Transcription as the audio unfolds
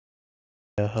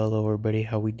Hello everybody,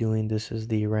 how we doing? This is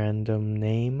the random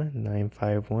name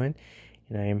 951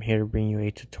 and I am here to bring you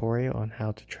a tutorial on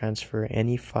how to transfer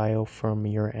any file from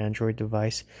your Android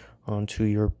device onto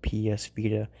your PS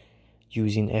Vita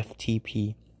using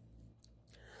FTP.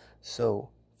 So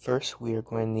first we are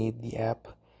going to need the app.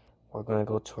 We're going to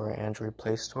go to our Android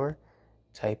Play Store,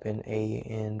 type in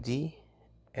AND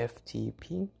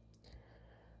FTP,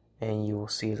 and you will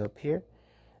see it up here.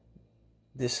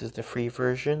 This is the free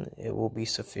version. It will be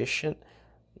sufficient.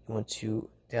 Once you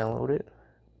download it,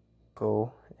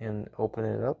 go and open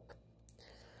it up.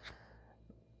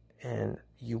 And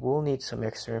you will need some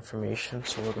extra information,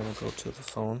 so we're going to go to the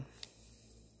phone.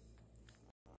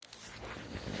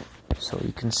 So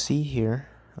you can see here,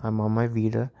 I'm on my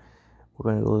Vita.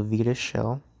 We're going to go to Vita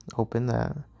Shell, open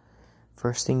that.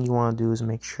 First thing you want to do is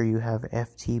make sure you have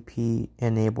FTP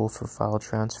enabled for file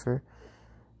transfer.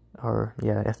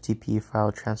 FTP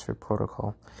file transfer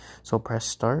protocol. So press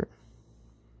start.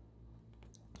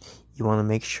 You want to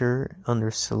make sure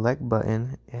under select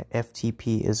button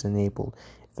FTP is enabled.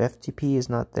 If FTP is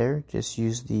not there, just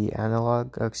use the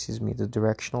the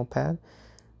directional pad,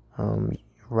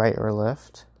 right or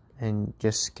left, and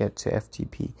just get to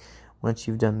FTP. Once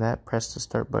you've done that, press the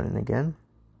start button again,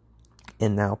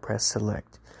 and now press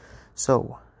select.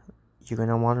 So you're going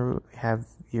to want to have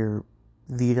your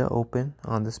Vita open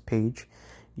on this page.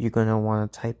 You're going to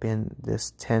want to type in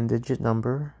this 10-digit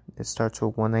number. It starts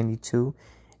with 192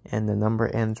 and the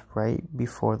number ends right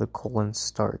before the colon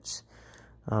starts.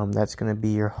 That's going to be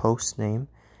your host name,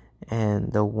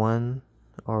 and the one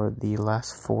or the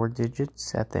last 4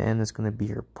 digits at the end is going to be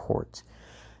your port.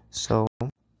 So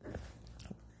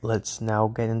let's now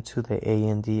get into the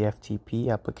AND FTP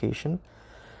application.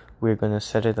 We're going to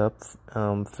set it up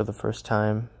for the first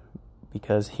time,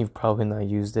 because you've probably not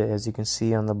used it. As you can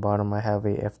see on the bottom, I have a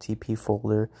FTP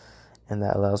folder, and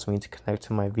that allows me to connect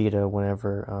to my Vita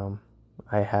whenever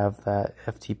I have that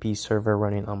FTP server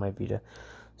running on my Vita.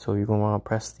 So you're going to want to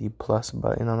press the plus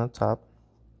button on the top.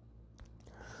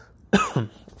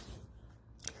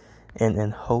 And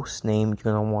then host name,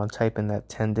 you're going to want to type in that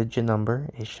 10-digit number.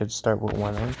 It should start with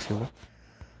 192.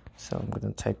 So I'm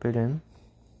going to type it in.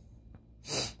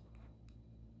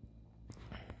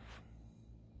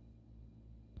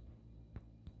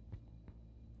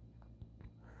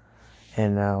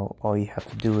 And now all you have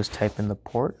to do is type in the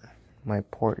port. My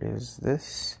port is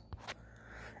this.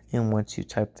 And once you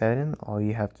type that in, all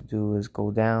you have to do is go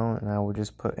down, and I will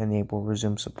just put enable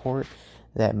resume support.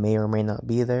 That may or may not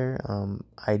be there.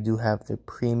 I do have the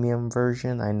premium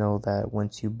version. I know that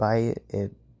once you buy it,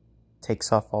 it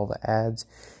takes off all the ads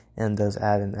and does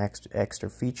add an extra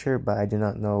feature, but I do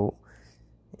not know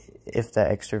if that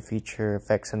extra feature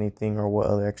affects anything or what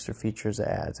other extra features it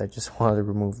adds. I just wanted to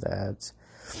remove the ads.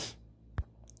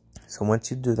 So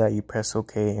once you do that, you press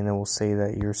OK, and it will say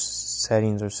that your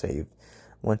settings are saved.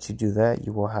 Once you do that,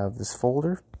 you will have this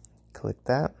folder. Click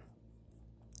that.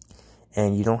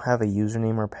 And you don't have a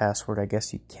username or password. I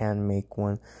guess you can make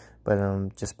one,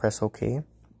 but just press OK.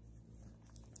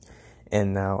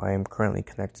 And now I am currently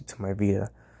connected to my Vita.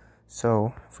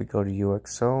 So if we go to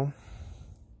UXO,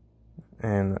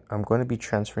 and I'm going to be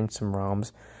transferring some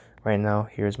ROMs. Right now,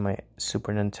 here's my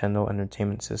Super Nintendo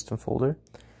Entertainment System folder.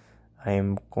 I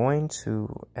am going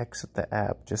to exit the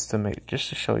app just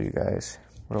to show you guys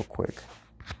real quick.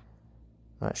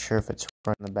 Not sure if it's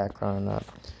running in the background or not.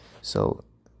 So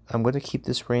I'm going to keep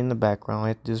this running in the background. All I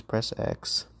have to do is press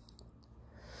X.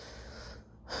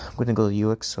 I'm going to go to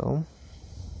UXO. I'm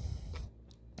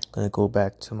going to go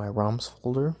back to my ROMs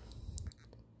folder.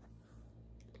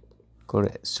 Go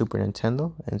to Super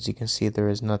Nintendo. As you can see, there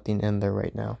is nothing in there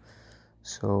right now.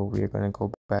 So we are going to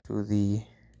go back to the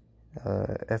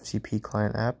FTP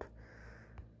client app,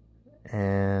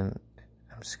 and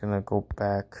I'm just gonna go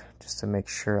back just to make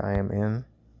sure I am in.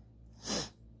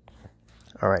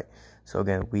 Alright, so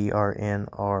again, we are in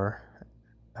our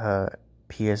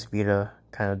PS Vita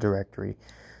kind of directory.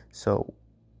 So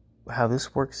how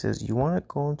this works is you want to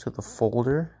go into the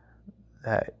folder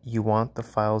that you want the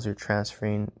files you're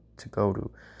transferring to go to.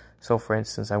 So for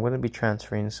instance, I'm going to be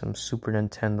transferring some Super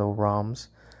Nintendo ROMs,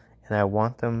 and I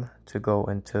want them to go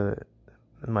into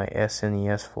my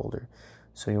SNES folder.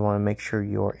 So you want to make sure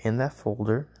you're in that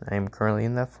folder. I am currently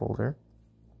in that folder.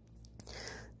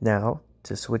 Now,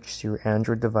 to switch to your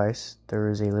Android device, there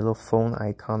is a little phone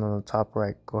icon on the top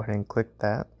right. Go ahead and click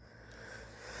that.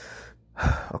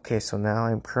 Okay, so now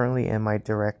I'm currently in my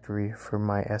directory for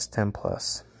my S10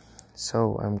 Plus.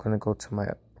 So I'm going to go to my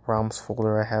ROMs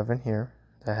folder I have in here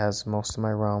that has most of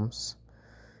my ROMs.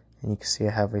 And you can see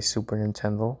I have a Super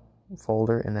Nintendo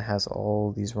folder, and it has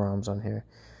all these ROMs on here.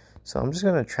 So I'm just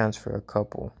going to transfer a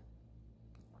couple.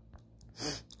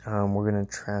 We're gonna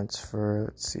transfer,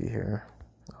 let's see here,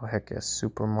 oh heck yes,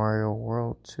 Super Mario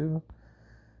World 2.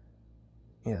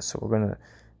 Yeah, so we're gonna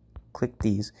click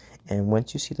these, and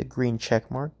once you see the green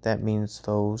check mark, that means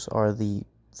those are the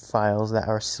files that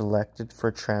are selected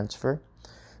for transfer.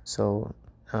 So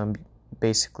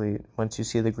basically, once you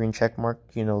see the green check mark,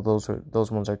 you know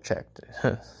those ones are checked.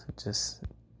 just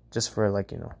for,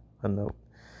 like, you know, a note.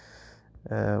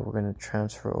 We're gonna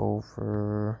transfer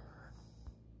over.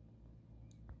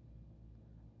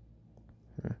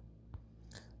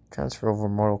 Transfer over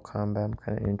Mortal Kombat. I'm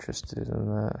kind of interested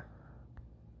in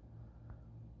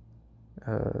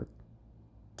that.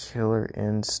 Killer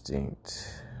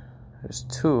Instinct. There's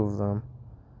 2 of them.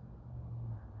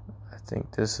 I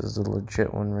think this is the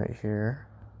legit one right here.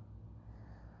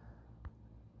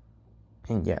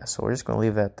 And yeah, so we're just gonna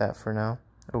leave it at that for now.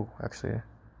 Oh, actually,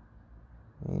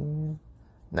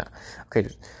 no. Okay,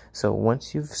 so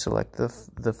once you've selected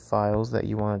the files that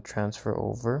you want to transfer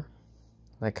over,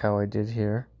 like how I did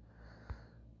here,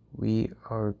 we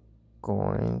are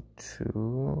going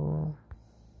to.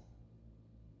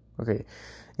 Okay,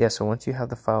 yeah. So once you have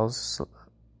the files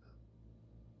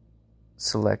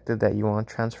selected that you want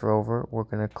to transfer over, we're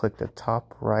gonna click the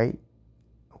top right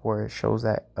where it shows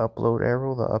that upload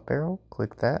arrow, the up arrow.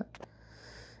 Click that.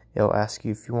 It'll ask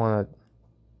you if you want to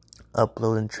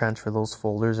upload and transfer those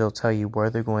folders. It'll tell you where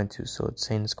they're going to. So it's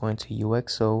saying it's going to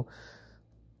UXO,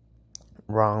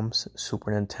 ROMs,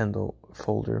 Super Nintendo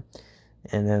folder.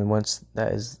 And then once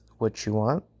that is what you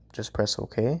want, just press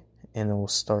OK, and it will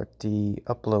start the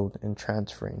upload and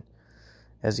transferring.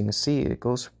 As you can see, it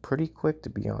goes pretty quick, to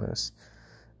be honest.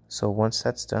 So once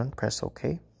that's done, press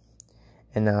OK.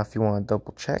 And now if you want to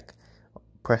double check,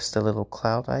 press the little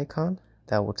cloud icon.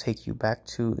 That will take you back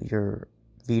to your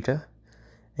Vita.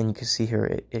 And you can see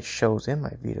here it shows in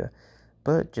my Vita.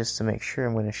 But just to make sure,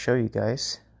 I'm going to show you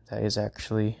guys that is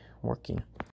actually working.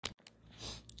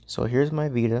 So here's my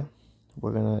Vita.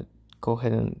 We're going to go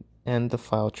ahead and end the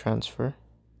file transfer.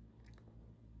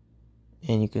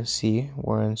 And you can see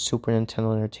we're in Super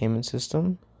Nintendo Entertainment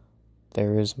System.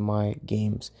 There is my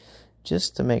games.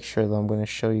 Just to make sure that I'm going to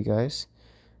show you guys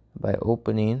by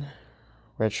opening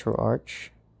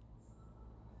RetroArch.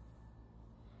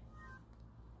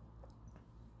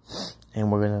 And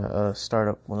we're gonna start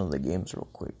up one of the games real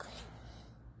quick.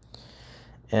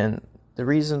 And the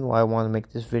reason why I want to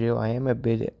make this video, I am a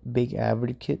big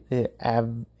advocate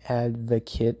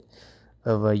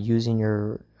of using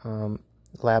your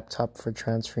laptop for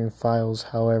transferring files.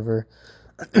 However,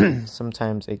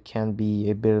 sometimes it can be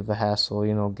a bit of a hassle,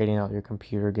 you know, getting out your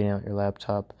computer, getting out your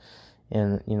laptop,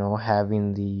 and, you know,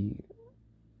 having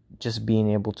just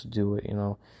being able to do it, you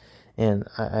know. And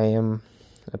I am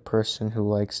a person who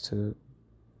likes to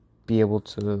be able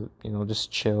to, you know,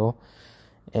 just chill.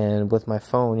 And with my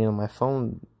phone, you know, my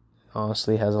phone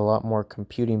honestly has a lot more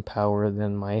computing power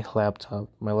than my laptop.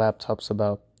 My laptop's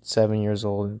about 7 years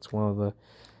old. It's one of the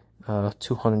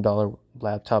 $200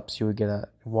 laptops you would get at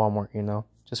Walmart, you know,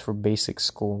 just for basic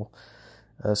school.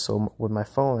 So with my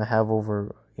phone, I have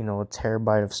over, you know, 1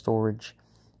 terabyte of storage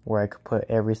where I could put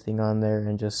everything on there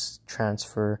and just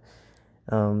transfer.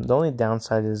 The only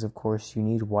downside is, of course, you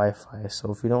need Wi-Fi.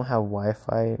 So if you don't have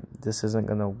Wi-Fi, this isn't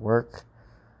gonna work.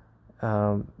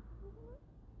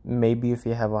 Maybe if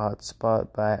you have a hotspot,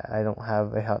 but I don't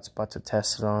have a hotspot to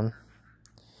test it on.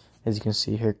 As you can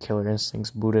see here, Killer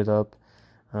Instinct's booted up.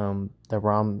 The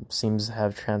ROM seems to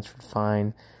have transferred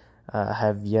fine. I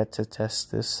have yet to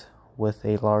test this with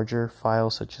a larger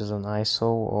file such as an ISO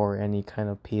or any kind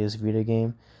of PS Vita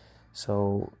game.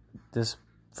 So this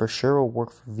for sure will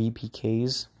work for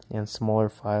VPKs and smaller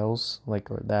files like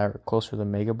that are closer to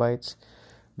megabytes.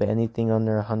 But anything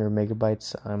under 100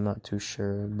 megabytes, I'm not too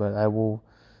sure. But I will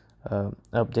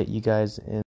update you guys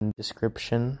in the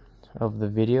description of the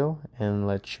video and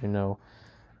let you know.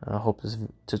 I hope this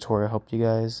tutorial helped you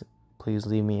guys. Please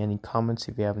leave me any comments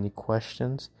if you have any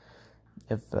questions.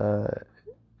 If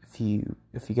you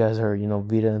guys are, you know,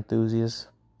 Vita enthusiasts,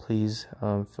 please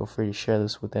feel free to share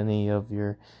this with any of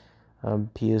your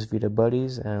PS Vita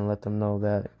buddies and let them know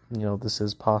that, you know, this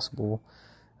is possible.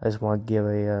 I just want to give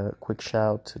a quick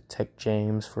shout out to Tech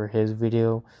James for his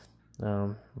video.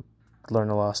 Learned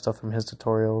a lot of stuff from his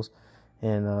tutorials,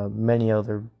 and many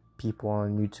other people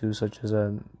on YouTube such as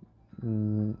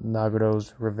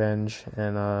Nagado's Revenge,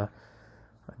 and I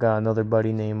got another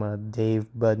buddy named Dave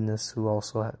Budness who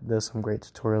also does some great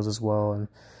tutorials as well, and,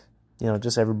 you know,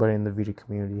 just everybody in the Vita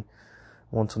community.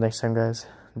 Well, until next time, guys,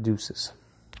 deuces.